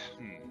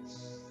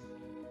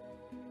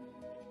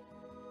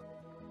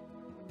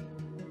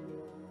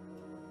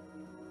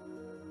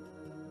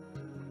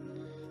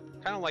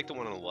 Kind of like the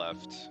one on the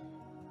left.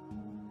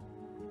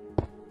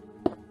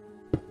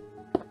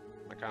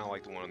 I kind of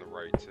like the one on the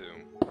right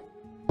too.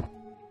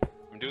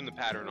 I'm doing the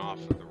pattern off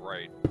of the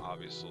right,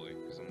 obviously,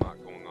 because I'm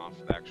not going off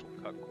of the actual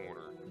cut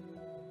corner.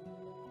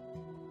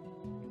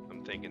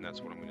 I'm thinking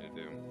that's what I'm going to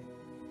do.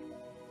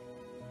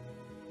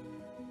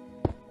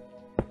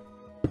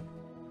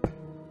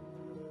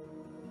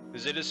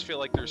 Does it just feel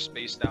like they're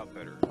spaced out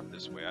better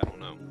this way? I don't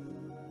know.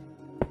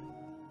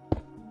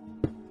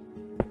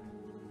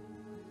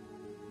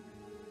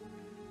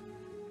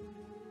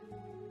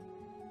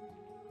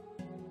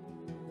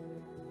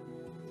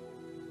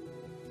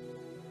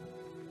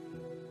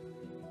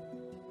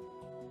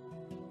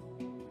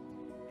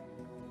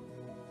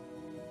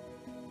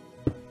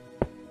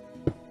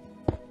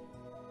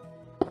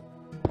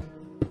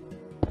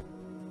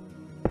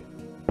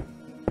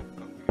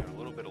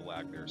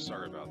 There.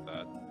 Sorry about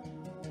that.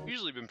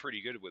 Usually been pretty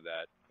good with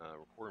that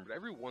recording, but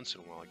every once in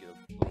a while I get a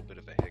little bit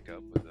of a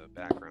hiccup with the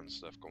background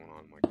stuff going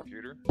on my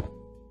computer.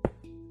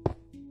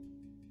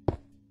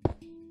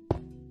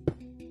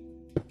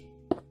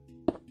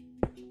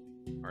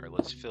 Alright,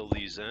 let's fill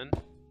these in.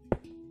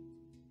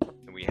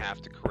 And we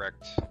have to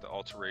correct the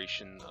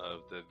alteration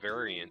of the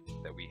variant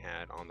that we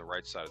had on the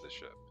right side of the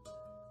ship.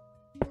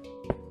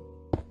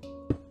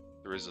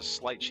 There is a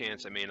slight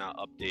chance I may not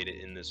update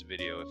it in this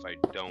video. If I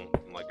don't,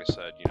 and like I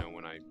said, you know,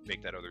 when I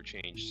make that other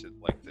change to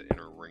like the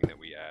inner ring that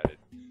we added,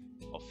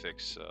 I'll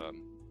fix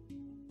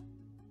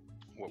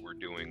what we're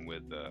doing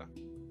with the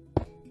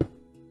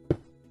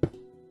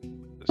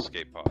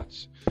escape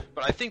pods.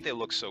 But I think they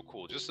look so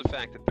cool. Just the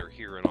fact that they're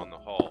here and on the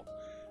hull.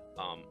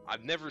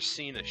 I've never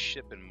seen a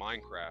ship in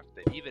Minecraft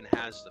that even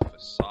has the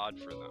facade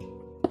for them.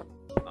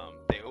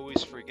 They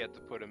always forget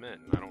to put them in.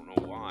 I don't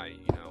know why,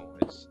 you know.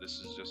 This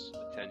is just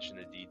attention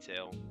to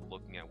detail,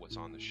 looking at what's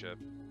on the ship.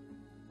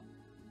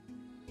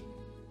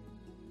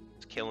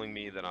 It's killing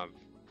me that I've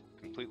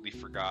completely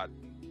forgot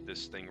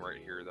this thing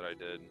right here that I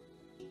did.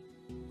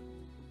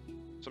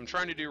 So I'm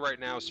trying to do right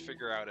now is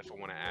figure out if I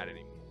want to add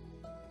any.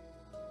 I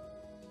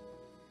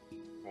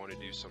want to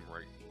do some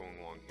right going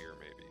along here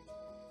maybe.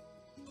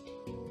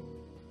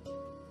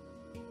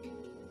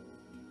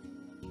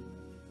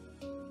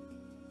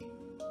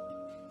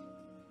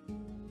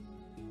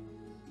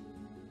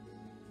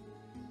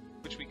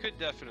 Which we could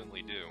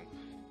definitely do.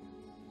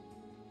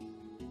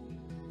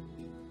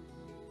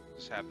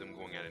 Just have them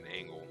going at an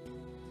angle. You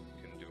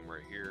can do them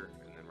right here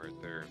and then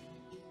right there.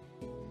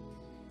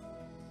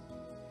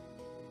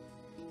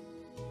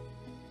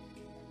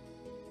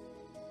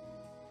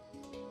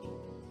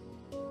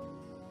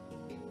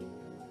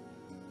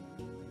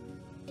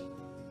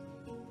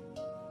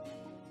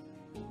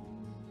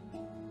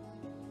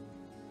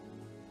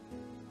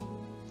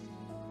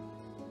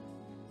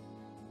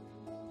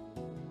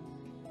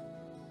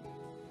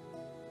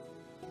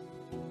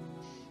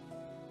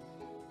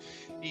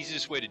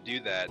 Easiest way to do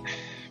that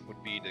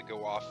would be to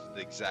go off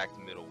the exact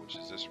middle, which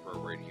is this row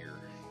right here.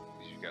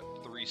 Because you've got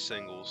 3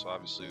 singles, so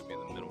obviously it would be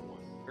the middle one.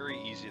 Very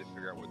easy to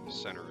figure out what the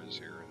center is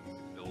here, and we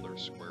can build our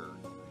square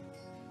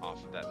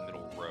off of that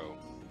middle row.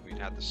 We'd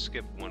have to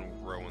skip one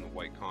row in the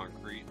white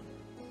concrete,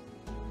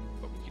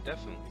 but we could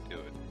definitely do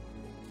it.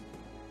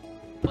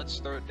 Let's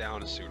throw it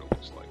down and see what it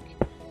looks like.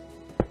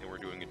 And we're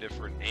doing a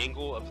different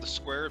angle of the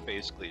square,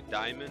 basically a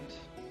diamond.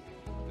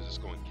 This is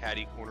going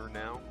catty corner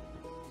now.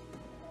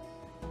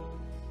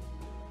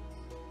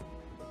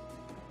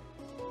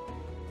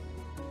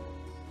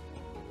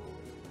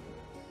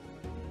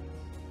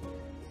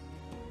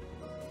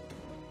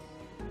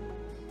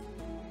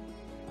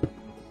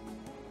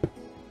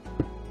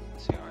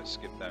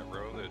 Skip that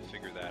row, they'd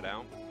figure that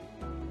out.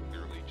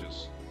 Literally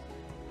just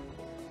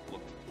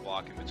looked at the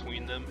block in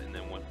between them and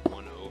then went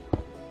one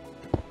over.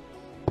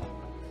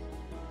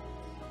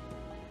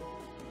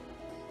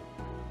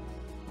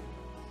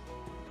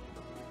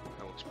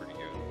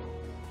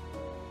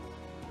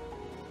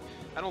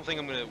 I don't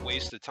think I'm going to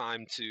waste the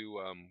time to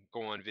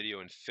go on video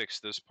and fix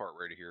this part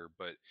right here,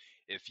 but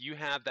if you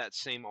have that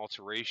same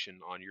alteration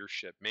on your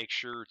ship, make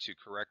sure to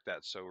correct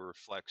that so it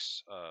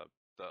reflects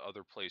the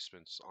other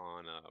placements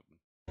on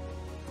your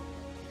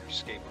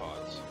escape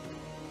pods.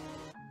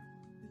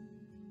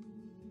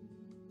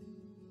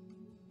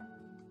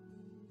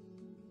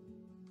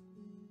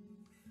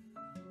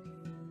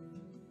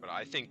 But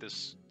I think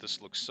this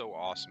looks so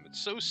awesome.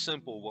 It's so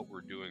simple what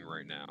we're doing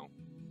right now,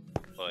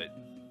 but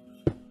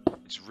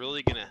it's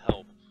really going to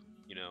help,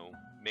 you know,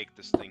 make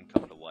this thing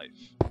come to life.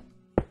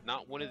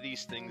 Not one of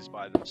these things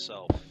by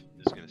themselves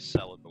is going to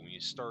sell it, but when you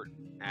start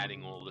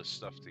adding all this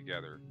stuff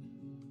together,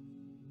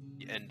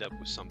 you end up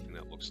with something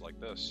that looks like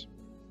this.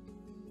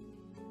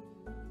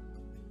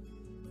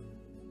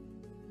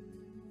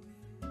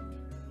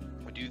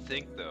 I do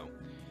think, though,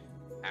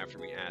 after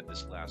we add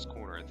this last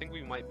corner, I think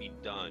we might be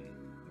done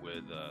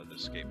with the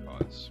escape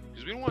pods,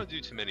 because we don't want to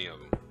do too many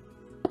of them.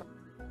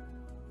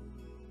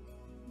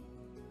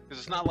 Because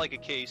it's not like a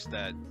case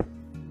that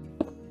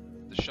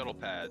the shuttle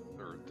pad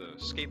or the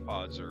escape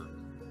pods are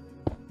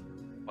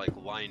like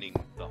lining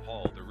the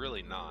hull. They're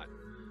really not.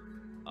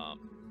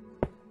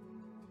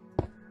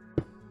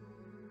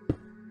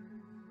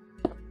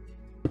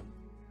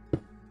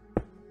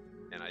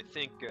 And I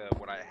think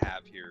what I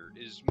have here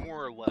is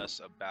more or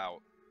less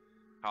about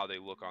how they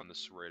look on the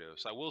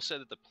CERRITOS. I will say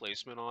that the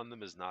placement on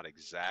them is not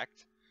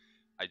exact.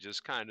 I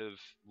just kind of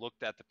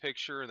looked at the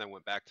picture and then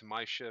went back to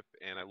my ship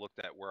and I looked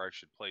at where I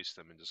should place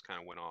them and just kind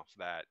of went off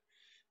that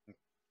and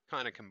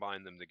kind of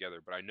combined them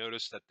together. But I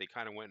noticed that they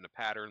kind of went in a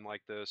pattern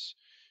like this,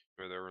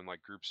 where they were in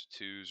like groups of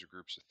 2s or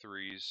groups of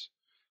 3s.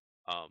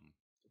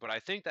 But I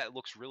think that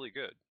looks really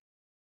good.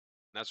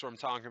 And that's what I'm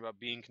talking about,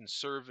 being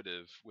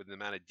conservative with the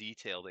amount of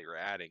detail that you're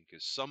adding,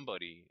 because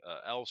somebody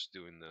else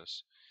doing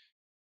this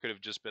could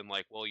have just been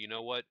like, well, you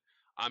know what?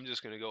 I'm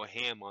just going to go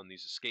ham on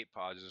these escape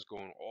pods, just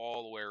going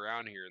all the way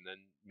around here, and then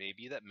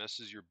maybe that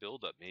messes your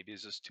build up. Maybe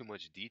it's just too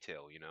much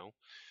detail, you know?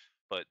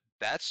 But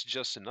that's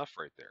just enough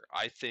right there.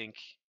 I think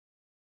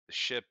the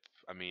ship,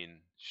 I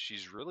mean,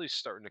 she's really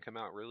starting to come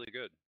out really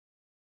good.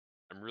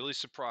 I'm really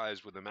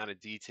surprised with the amount of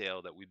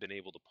detail that we've been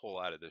able to pull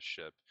out of this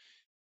ship.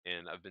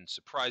 And I've been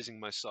surprising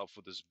myself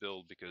with this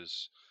build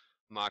because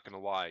I'm not going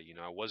to lie, you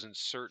know, I wasn't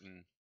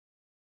certain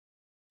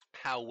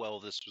how well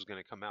this was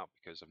going to come out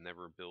because I've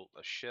never built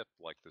a ship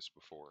like this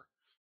before.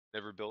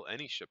 Never built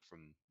any ship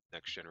from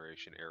next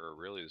generation era,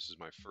 really. This is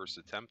my first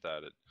attempt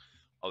at it,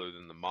 other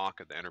than the mock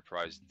of the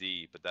Enterprise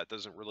D, but that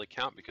doesn't really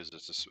count because it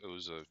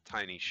was a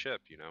tiny ship,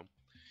 you know.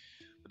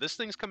 But this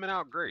thing's coming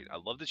out great. I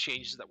love the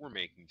changes that we're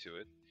making to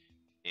it,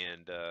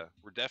 and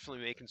we're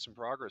definitely making some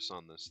progress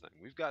on this thing.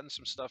 We've gotten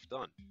some stuff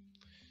done.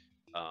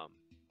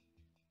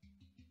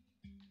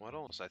 What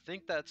else? I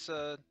think that's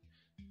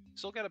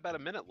still got about a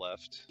minute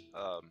left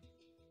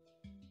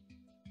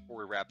before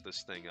we wrap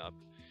this thing up.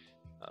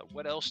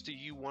 What else do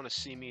you want to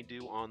see me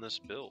do on this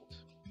build?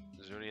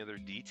 Is there any other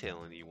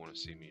detailing that you want to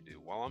see me do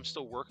while I'm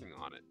still working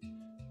on it?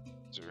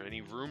 Is there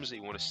any rooms that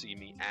you want to see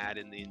me add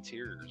in the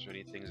interiors, or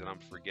any things that I'm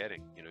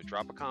forgetting? You know,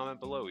 drop a comment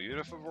below. Even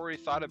if I've already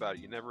thought about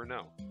it, you never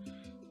know.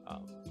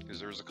 Because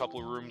there's a couple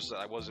of rooms that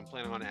I wasn't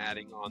planning on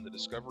adding on the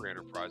Discovery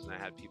Enterprise, and I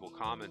had people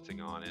commenting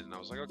on it, and I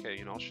was like, okay,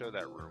 you know, I'll show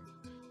that room.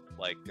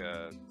 Like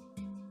the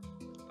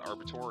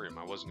Arbitorium,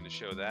 I wasn't going to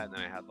show that, and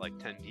then I had like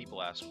 10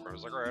 people ask for it. I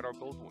was like, all right, I'll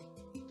build one.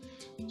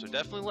 So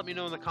definitely let me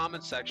know in the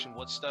comment section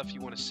what stuff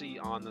you want to see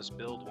on this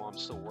build while I'm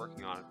still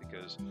working on it,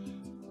 because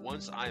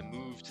once I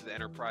move to the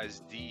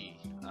Enterprise D,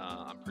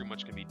 I'm pretty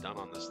much going to be done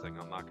on this thing.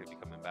 I'm not going to be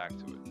coming back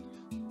to it.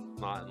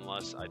 Not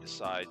unless I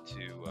decide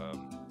to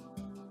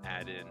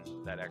add in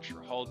that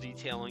extra hull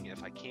detailing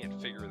if I can't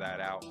figure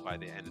that out by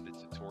the end of the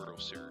tutorial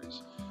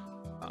series.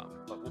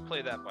 But we'll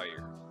play that by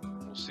ear.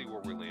 We'll see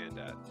where we land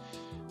at.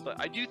 But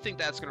I do think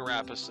that's going to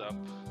wrap us up.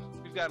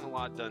 We've gotten a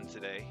lot done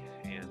today,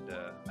 and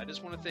I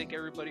just want to thank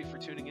everybody for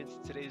tuning into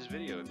today's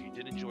video. If you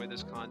did enjoy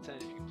this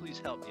content, if you could please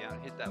help me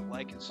out, hit that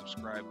like and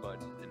subscribe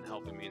button and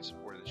helping me in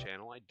supporting the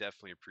channel. I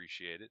definitely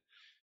appreciate it.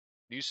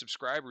 New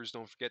subscribers,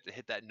 don't forget to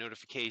hit that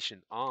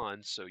notification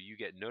on so you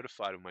get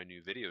notified when my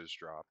new videos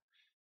drop.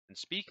 And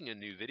speaking of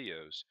new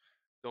videos,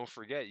 don't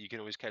forget you can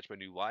always catch my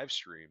new live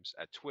streams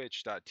at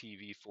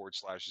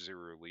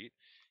twitch.tv/ZeroElite.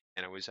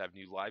 And I always have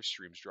new live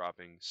streams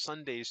dropping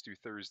Sundays through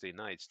Thursday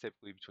nights,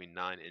 typically between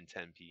 9 and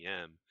 10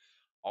 p.m.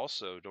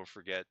 Also, don't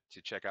forget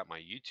to check out my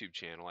YouTube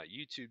channel at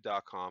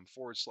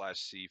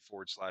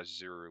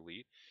youtube.com/C/ZeroElite.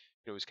 You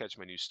can always catch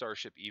my new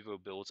Starship Evo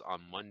builds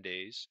on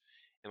Mondays,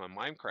 and my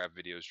Minecraft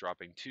videos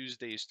dropping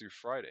Tuesdays through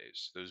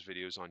Fridays. Those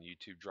videos on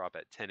YouTube drop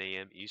at 10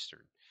 a.m.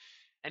 Eastern.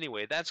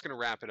 Anyway, that's going to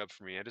wrap it up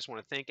for me. I just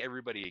want to thank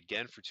everybody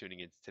again for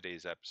tuning into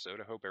today's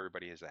episode. I hope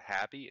everybody has a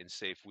happy and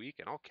safe week,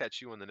 and I'll catch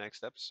you on the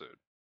next episode.